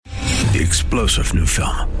The explosive new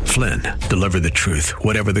film, Flynn, deliver the truth,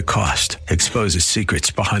 whatever the cost, exposes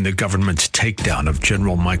secrets behind the government's takedown of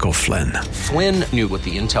General Michael Flynn. Flynn knew what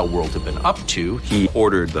the intel world had been up to. He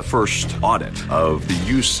ordered the first audit of the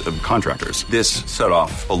use of contractors. This set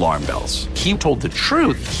off alarm bells. He told the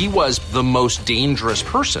truth. He was the most dangerous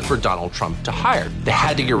person for Donald Trump to hire. They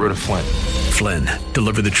had to get rid of Flynn. Flynn,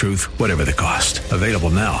 deliver the truth, whatever the cost. Available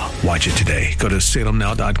now. Watch it today. Go to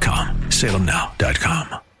salemnow.com.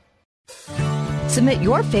 salemnow.com. Submit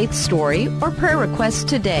your faith story or prayer request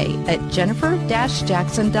today at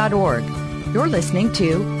jennifer-jackson.org. You're listening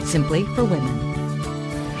to Simply for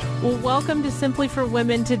Women. Well, welcome to Simply for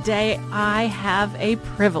Women. Today, I have a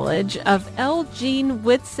privilege of Elgene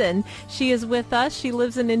Whitson. She is with us. She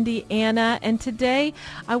lives in Indiana. And today,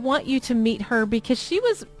 I want you to meet her because she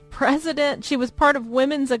was president. She was part of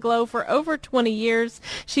Women's Aglow for over 20 years.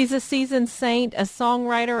 She's a seasoned saint, a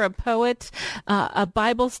songwriter, a poet, a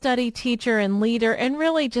Bible study teacher and leader, and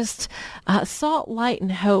really just salt, light,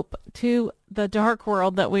 and hope to the dark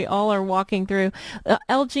world that we all are walking through.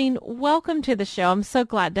 Elgene, welcome to the show. I'm so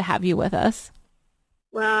glad to have you with us.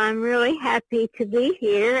 Well, I'm really happy to be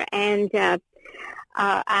here, and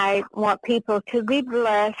I want people to be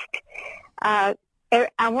blessed. I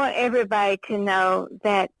want everybody to know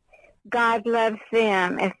that God loves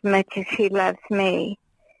them as much as he loves me.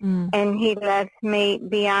 And he loves me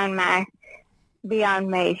beyond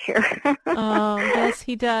measure. Oh, yes,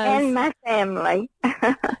 he does. And my family.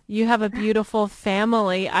 You have a beautiful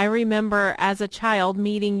family. I remember as a child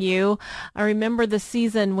meeting you. I remember the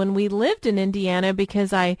season when we lived in Indiana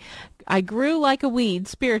because I grew like a weed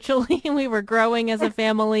spiritually. We were growing as a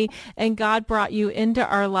family, and God brought you into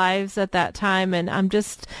our lives at that time. And I'm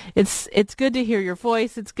just, it's good to hear your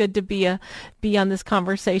voice. It's good to be on this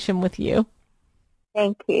conversation with you.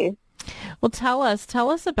 Thank you. Well, tell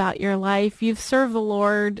us about your life. You've served the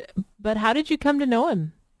Lord, but how did you come to know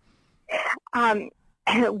him?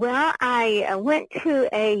 Well, I went to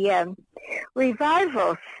a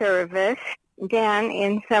revival service down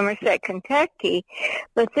in Somerset, Kentucky,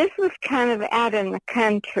 but this was kind of out in the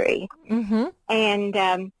country. Mm-hmm.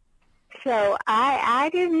 And so I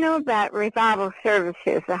didn't know about revival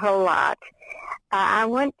services a whole lot. I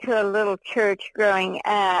went to a little church growing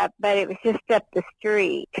up, but it was just up the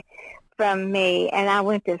street from me, and I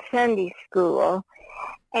went to Sunday school.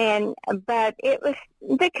 But it was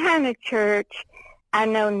the kind of church I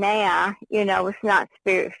know now, was not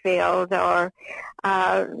spirit-filled, or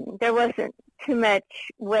there wasn't too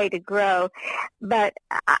much way to grow. But,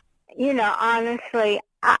 honestly,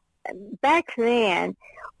 back then,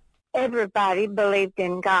 everybody believed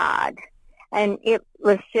in God. And it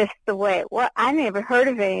was just the way it was. I never heard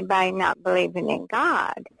of anybody not believing in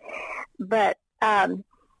God. But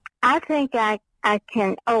I think I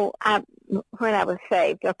can, when I was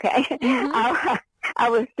saved, okay, mm-hmm. I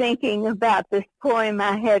was thinking about this poem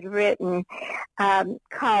I had written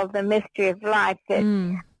called The Mystery of Life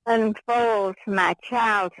that unfolds my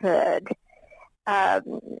childhood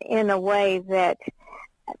in a way that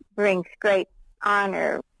brings great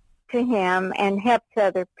honor to him and helps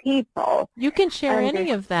other people. You can share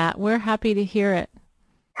any of that. We're happy to hear it.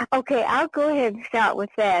 Okay, I'll go ahead and start with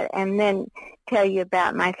that and then tell you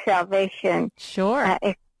about my salvation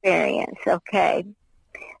experience, okay?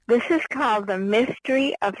 This is called The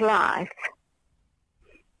Mystery of Life.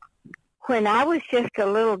 When I was just a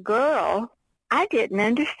little girl, I didn't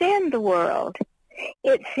understand the world.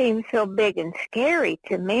 It seemed so big and scary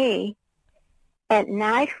to me. At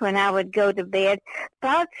night when I would go to bed,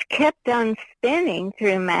 thoughts kept on spinning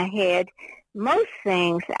through my head. Most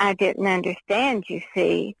things I didn't understand, you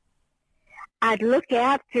see. I'd look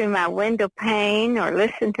out through my window pane or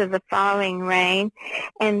listen to the falling rain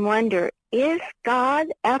and wonder, is God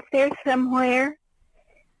out there somewhere?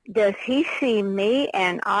 Does he see me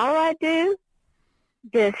and all I do?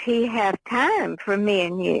 Does he have time for me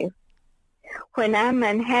and you? When I'm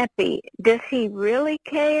unhappy, does he really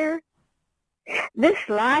care? This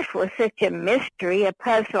life was such a mystery, a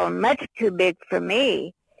puzzle much too big for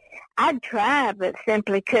me. I'd try, but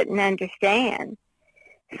simply couldn't understand.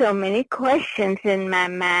 So many questions in my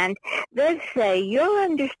mind. They'd say, you'll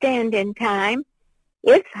understand in time.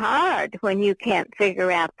 It's hard when you can't figure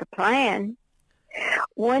out the plan.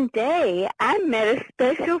 One day, I met a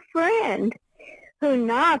special friend who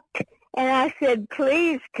knocked, and I said,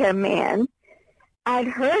 please come in. I'd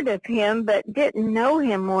heard of him, but didn't know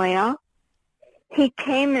him well. He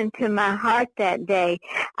came into my heart that day.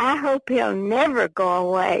 I hope he'll never go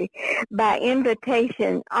away. By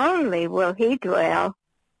invitation only will he dwell.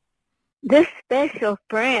 This special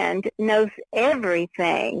friend knows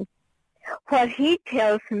everything. What he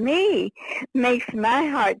tells me makes my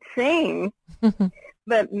heart sing,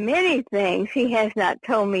 but many things he has not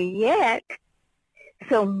told me yet.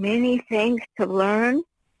 So many things to learn,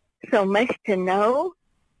 so much to know.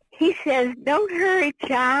 He says, don't hurry,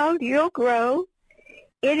 child, you'll grow.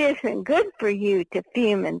 It isn't good for you to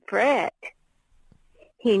fume and fret.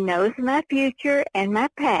 He knows my future and my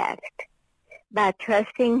past. By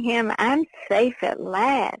trusting him, I'm safe at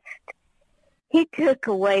last. He took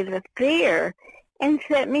away the fear and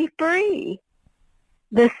set me free.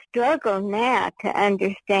 The struggle now to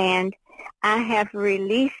understand, I have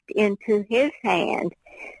released into his hand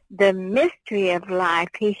the mystery of life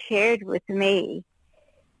he shared with me.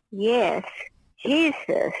 Yes,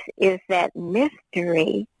 Jesus is that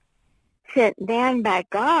mystery sent down by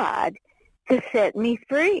God to set me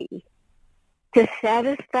free, to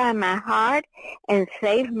satisfy my heart and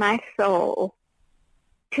save my soul.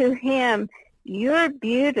 To him, you're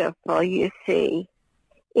beautiful, you see.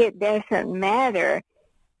 It doesn't matter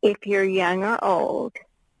if you're young or old.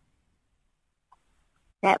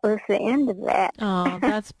 That was the end of that. Oh,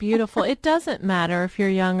 that's beautiful. It doesn't matter if you're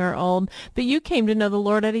young or old, but you came to know the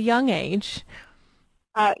Lord at a young age.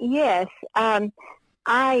 Yes.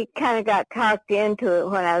 I kind of got talked into it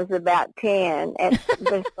when I was about 10 at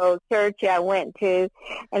this old church I went to.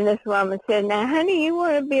 And this woman said, now, honey, you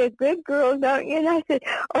want to be a good girl, don't you? And I said,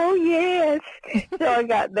 oh, yes. So I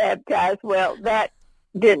got baptized. Well, that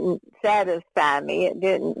didn't satisfy me. It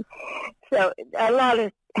didn't. So a lot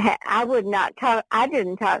of, I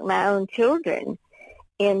didn't talk my own children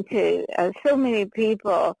into, so many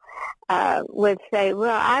people would say,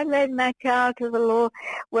 well, I led my child to the Lord.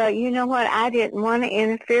 Well, you know what? I didn't want to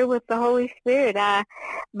interfere with the Holy Spirit.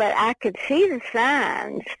 But I could see the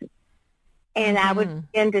signs, and I would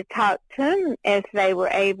begin to talk to them as they were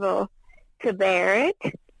able to bear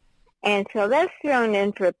it. And so that's thrown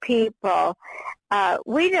in for people.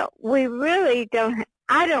 We really don't.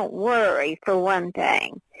 I don't worry, for one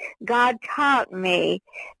thing. God taught me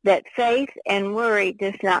that faith and worry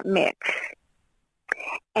does not mix.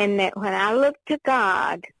 And that when I look to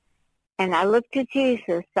God and I look to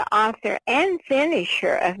Jesus, the author and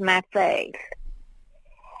finisher of my faith,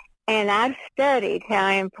 and I've studied how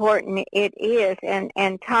important it is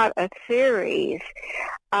and taught a series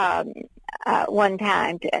one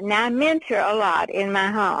time. Now, I mentor a lot in my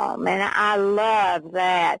home, and I love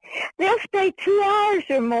that. They'll stay 2 hours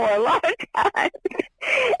or more a lot of times,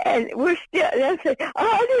 and they'll say, oh,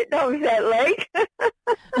 I didn't know it was that late.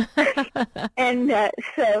 And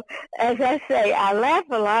so, as I say, I laugh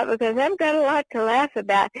a lot because I've got a lot to laugh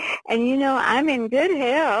about. And, you know, I'm in good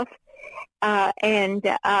health, I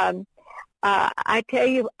tell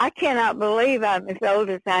you, I cannot believe I'm as old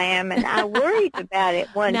as I am, and I worried about it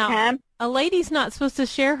one time. A lady's not supposed to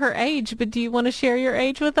share her age, but do you want to share your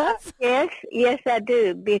age with us? Yes, I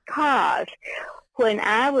do, because when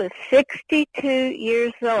I was 62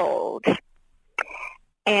 years old,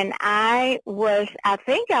 and I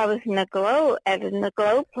think I was at a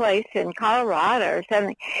Glow place in Colorado or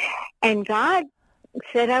something, and God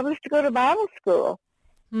said I was to go to Bible school.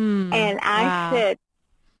 And I said,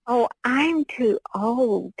 oh, I'm too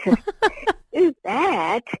old to do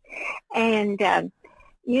that. And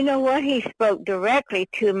you know what? He spoke directly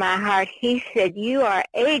to my heart. He said, you are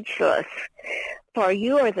ageless, for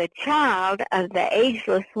you are the child of the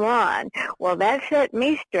ageless one. Well, that set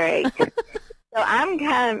me straight. So I'm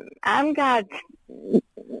God's,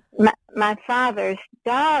 my Father's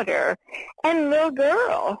daughter and little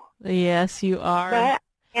girl. Yes, you are. But,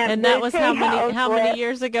 and that was how many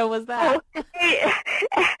years ago was that?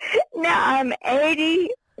 Now I'm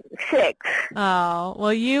 86. Oh,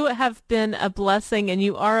 well, you have been a blessing, and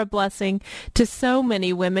you are a blessing to so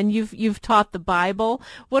many women. You've taught the Bible.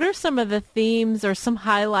 What are some of the themes or some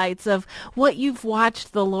highlights of what you've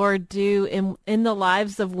watched the Lord do in the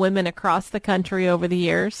lives of women across the country over the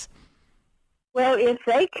years? Well, if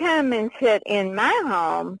they come and sit in my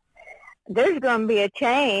home, there's going to be a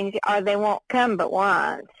change, or they won't come but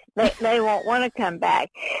once. They won't want to come back.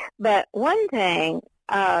 But one thing,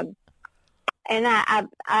 and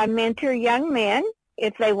I mentor young men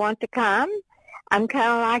if they want to come. I'm kind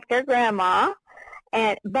of like their grandma,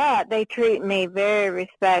 but they treat me very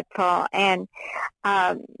respectful. And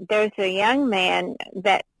there's a young man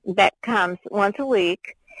that comes once a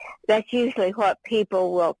week. That's usually what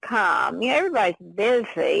people will come. You know, everybody's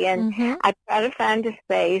busy, and I try to find a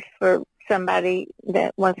space for somebody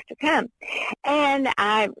that wants to come. And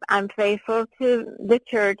I'm faithful to the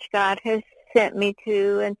church God has sent me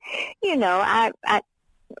to, and you know, I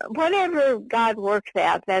whatever God works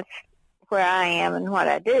out, that's where I am and what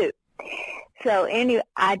I do. So anyway,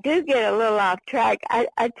 I do get a little off track. I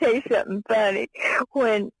tell you something funny.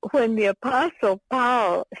 When the Apostle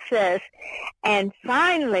Paul says, "And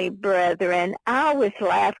finally, brethren," I always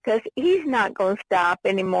laugh because he's not going to stop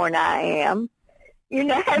any more than I am. You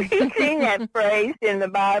know, have you seen that phrase in the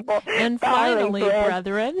Bible? And finally,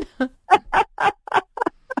 brethren.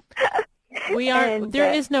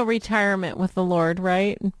 There is no retirement with the Lord,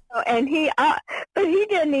 right? And but he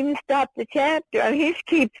doesn't even stop the chapter. I mean, he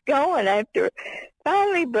keeps going after,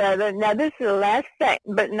 finally, brother. Now, this is the last thing,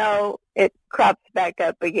 but no, it crops back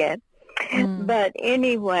up again. But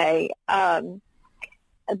anyway,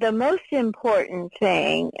 the most important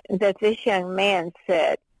thing that this young man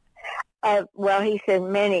said, he said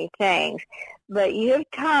many things, but you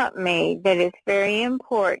have taught me that it's very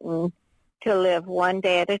important to live one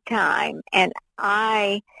day at a time. And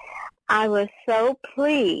I was so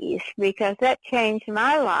pleased because that changed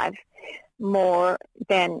my life more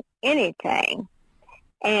than anything.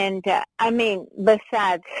 And,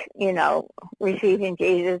 besides, receiving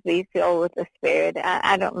Jesus, be filled with the Spirit,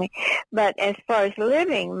 I don't mean, but as far as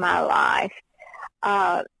living my life,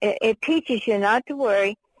 it teaches you not to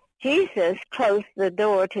worry. Jesus closed the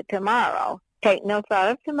door to tomorrow. Take no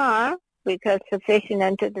thought of tomorrow, because sufficient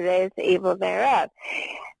unto the day is the evil thereof.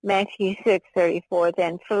 Matthew 6:34,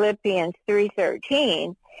 then Philippians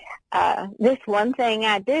 3:13. This one thing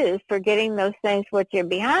I do, forgetting those things which are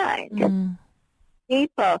behind.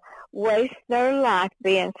 People waste their life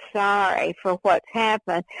being sorry for what's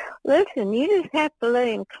happened. Listen, you just have to let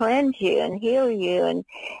him cleanse you and heal you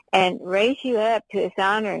and raise you up to his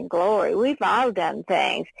honor and glory. We've all done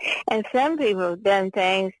things. And some people have done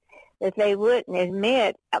things that they wouldn't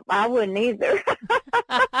admit. I wouldn't either.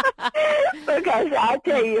 Because I'll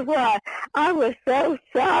tell you what, I was so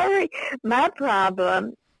sorry. My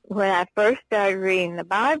problem when I first started reading the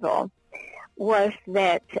Bible was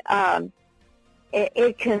that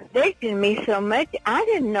it convicted me so much, I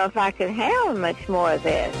didn't know if I could handle much more of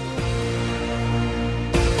this.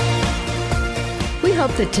 We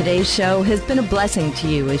hope that today's show has been a blessing to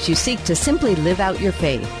you as you seek to simply live out your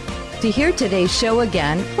faith. To hear today's show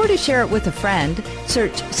again or to share it with a friend,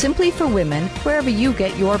 search Simply for Women wherever you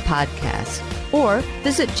get your podcasts. Or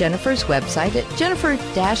visit Jennifer's website at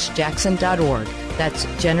jennifer-jackson.org. That's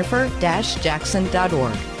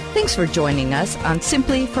jennifer-jackson.org. Thanks for joining us on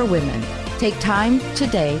Simply for Women. Take time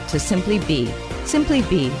today to simply be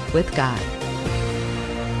with God.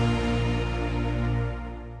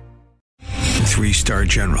 3-star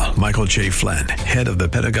General Michael J. Flynn, head of the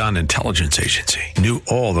Pentagon Intelligence Agency, knew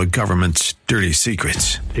all the government's dirty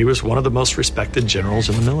secrets. He was one of the most respected generals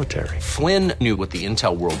in the military. Flynn knew what the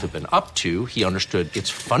intel world had been up to. He understood its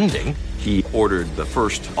funding. He ordered the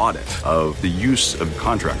first audit of the use of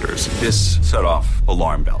contractors. This set off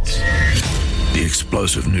alarm bells. The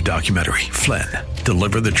explosive new documentary, Flynn,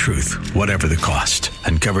 Deliver the Truth, Whatever the Cost,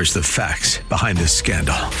 uncovers the facts behind this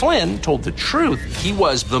scandal. Flynn told the truth. He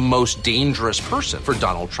was the most dangerous person for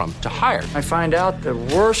Donald Trump to hire. I find out the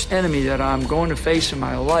worst enemy that I'm going to face in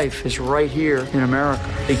my life is right here in America.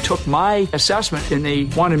 They took my assessment and they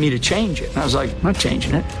wanted me to change it. And I was like, I'm not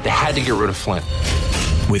changing it. They had to get rid of Flynn.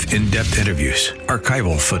 With in-depth interviews,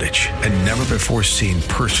 archival footage, and never-before-seen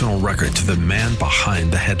personal records of the man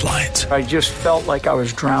behind the headlines. I just felt like I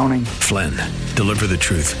was drowning. Flynn, Deliver the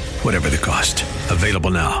Truth, Whatever the Cost.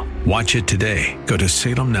 Available now. Watch it today. Go to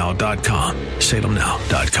salemnow.com.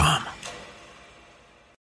 salemnow.com.